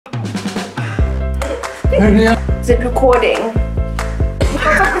Is it recording?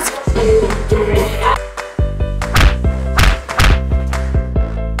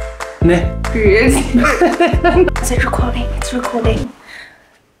 Yes. Is it recording? It's recording.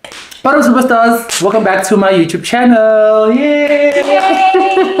 Hello superstars, welcome back to my YouTube channel. Yay!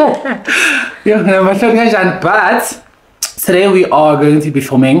 But today we are going to be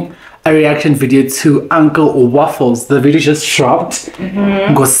filming a reaction video to Uncle Waffles. The video just dropped.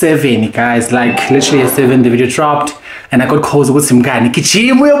 Go 7 guys, like literally at 7 the video dropped and I got calls with some guy.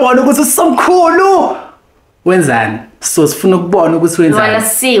 Gym we want to go to some cool. When's that? So it's fun to wanna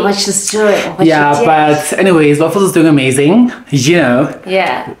see what she's doing. But anyways, Waffles is doing amazing. You know.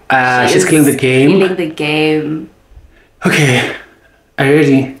 Yeah. She's killing the game. Killing the game. Okay. Are you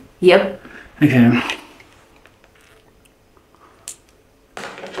ready? Yep. Okay.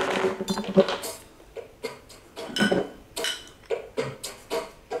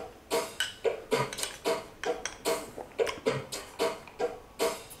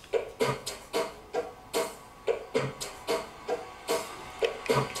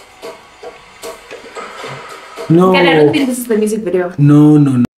 No. I don't think this is the music video. No.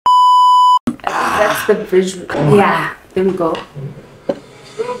 That's the visual. Yeah, there we go.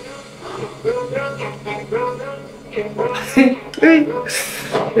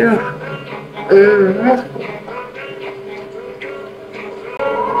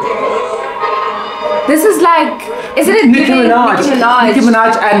 This is like, isn't it Nicki Minaj. Nicki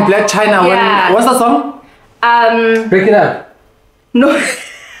Minaj and Black China. Yeah. What's the song? Break it up. No.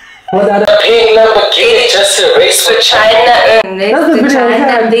 What other? Pink Lamborghini just a race with China. That's the video.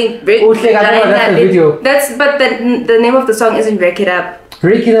 That's the video. That's but the name of the song isn't Break It Up.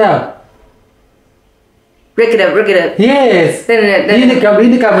 Break it up. Break it up. Break it up. Yes.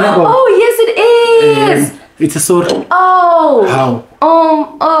 Oh yes, it is. It's a sword. Oh. How?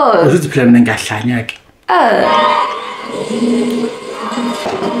 Oh. Who's playing the game?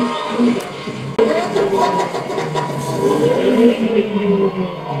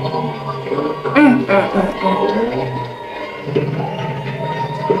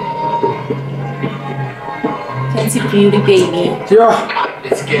 Fancy beauty baby. Yeah.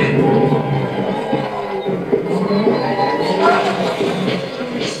 Let's get it.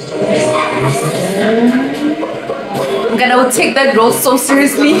 I'm gonna take that role so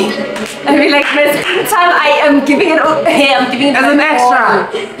seriously. I mean, like, my second time I am giving it. Hey, I'm giving it as an extra.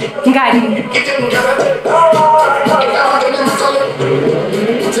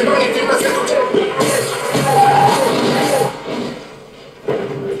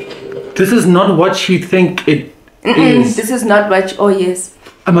 This is not what you think it is. This is not what. Oh yes.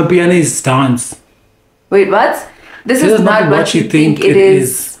 I'm a pianist dance. Wait, what? This is not what you think it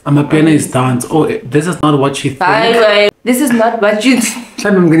is. I'm a pianist dance. Oh, this is not what you think. Anyway, this is not what you think.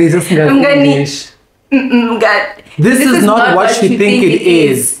 This is not what you think it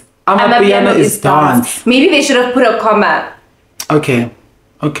is. I'm a pianist dance. Maybe they should have put a comma. Okay.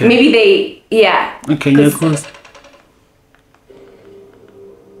 Maybe they, yeah. Okay, yeah, of course.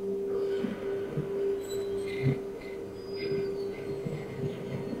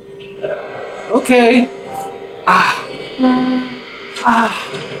 Okay.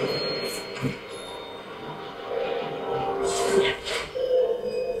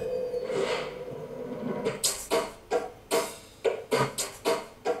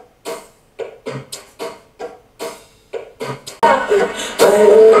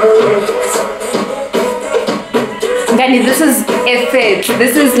 Gani, this is effort.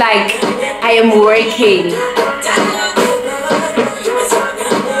 This is like I am working.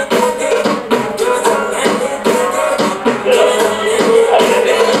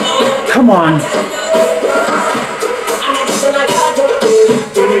 Come on.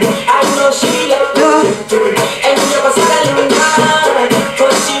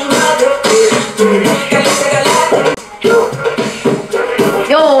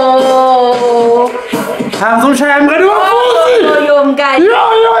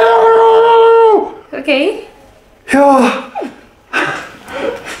 Okay.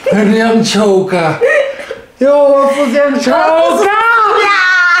 I'm choker. Waffles and choker.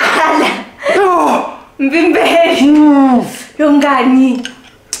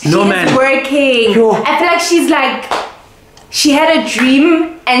 No man. Working. I feel like she's like, she had a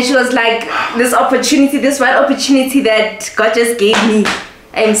dream and she was like, this opportunity, this one opportunity that God just gave me.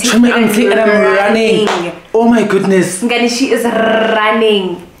 I'm taking and I'm running. Oh my goodness. She is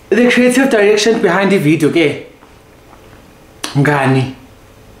running. The creative direction behind the video, okay? Ngani.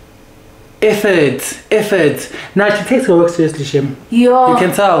 Effort. Now she takes her work seriously, Shim. Yo. You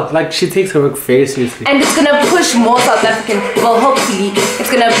can tell, like she takes her work very seriously. And it's gonna push more South African, well, hopefully, it's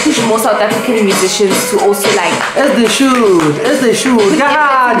gonna push more South African musicians to also like. As they should.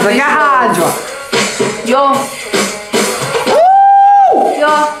 Gahanjwa. Yo. Woo!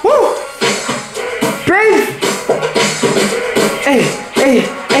 Yo. Woo! Brave! Hey.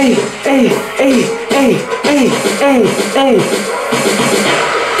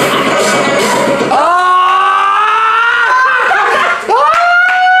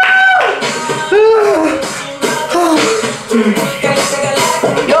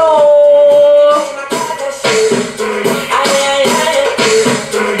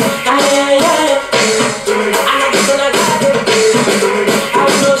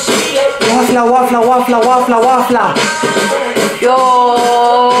 Waffle. Yo.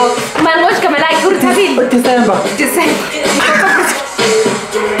 Man, watch come like December.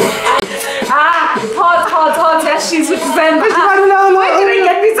 Hot. That she's with December. Where did I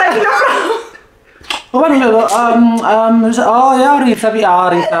get me something from?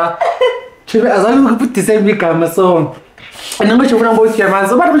 Rita. As long as we put December camera so. And I'm going to run both cameras.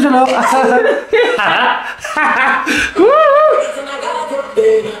 So what would you know?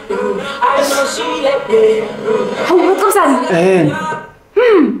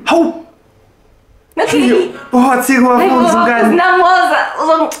 How? Okay. Oh, see what Waffles again.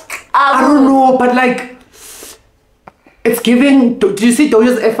 I don't know, but like it's giving. Do you see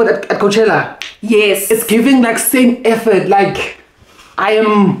Doja's effort at Coachella? Yes. It's giving like same effort. Like I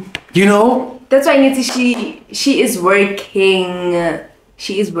am, you know. That's why I need to. She is working.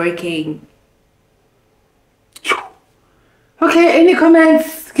 She is working. Okay, any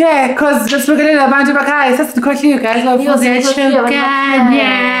comments? Yeah, because just looking at the band, guys, that's the question, you guys.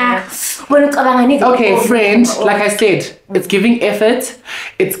 Okay, friend, like I said, it's giving effort,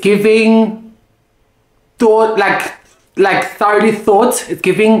 it's giving thought, like thoroughly thought, it's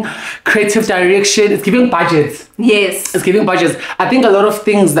giving creative direction, it's giving budgets. Yes. It's giving budgets. I think a lot of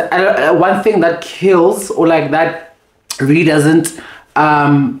things, that one thing that kills or like that really doesn't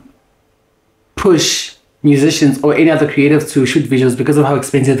push musicians or any other creatives to shoot visuals because of how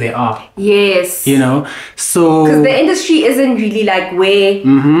expensive they are. Yes. You know, so because the industry isn't really like where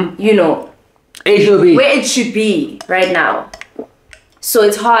you know where it should be right now. So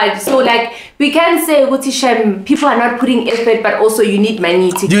it's hard. So like we can say Shem, people are not putting effort, but also you need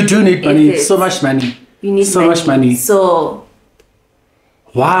money to. You do need money. So much money. You need so much money. So.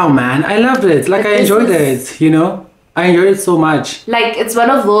 Wow, man, I loved it. Like I enjoyed it. You know, I enjoyed it so much. Like it's one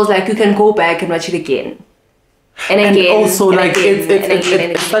of those like you can go back and watch it again. And also like it's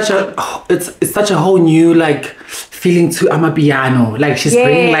such a whole new like feeling to Amapiano. Like she's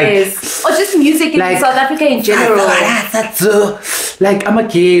bringing like or just music in South Africa in general. Like I'm a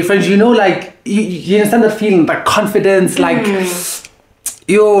gay friends, you know, like you understand the feeling, like confidence, like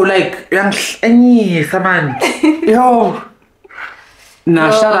yo, like someone yo. Now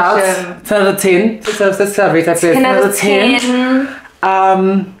shout out 10 out of 10. Let's celebrate that. 10 out of 10.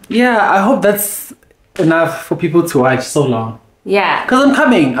 Yeah, I hope that's enough for people to watch so long. Yeah. Because I'm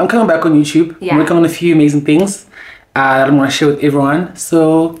coming back on YouTube. Yeah. I'm working on a few amazing things that I'm gonna share with everyone.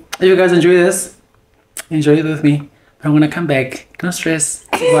 So if you guys enjoy this, enjoy it with me. But I'm gonna come back. Don't stress.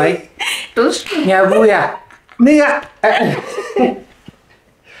 Bye. Don't stress. Yeah, booyah. Nigga.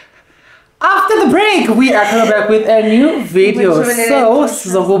 After the break, we are coming back with a new video. So,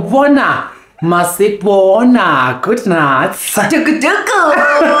 sizobona. Masibona. Good night. Dugu dugu.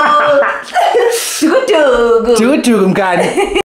 Dugu dugu. Dugu dugu.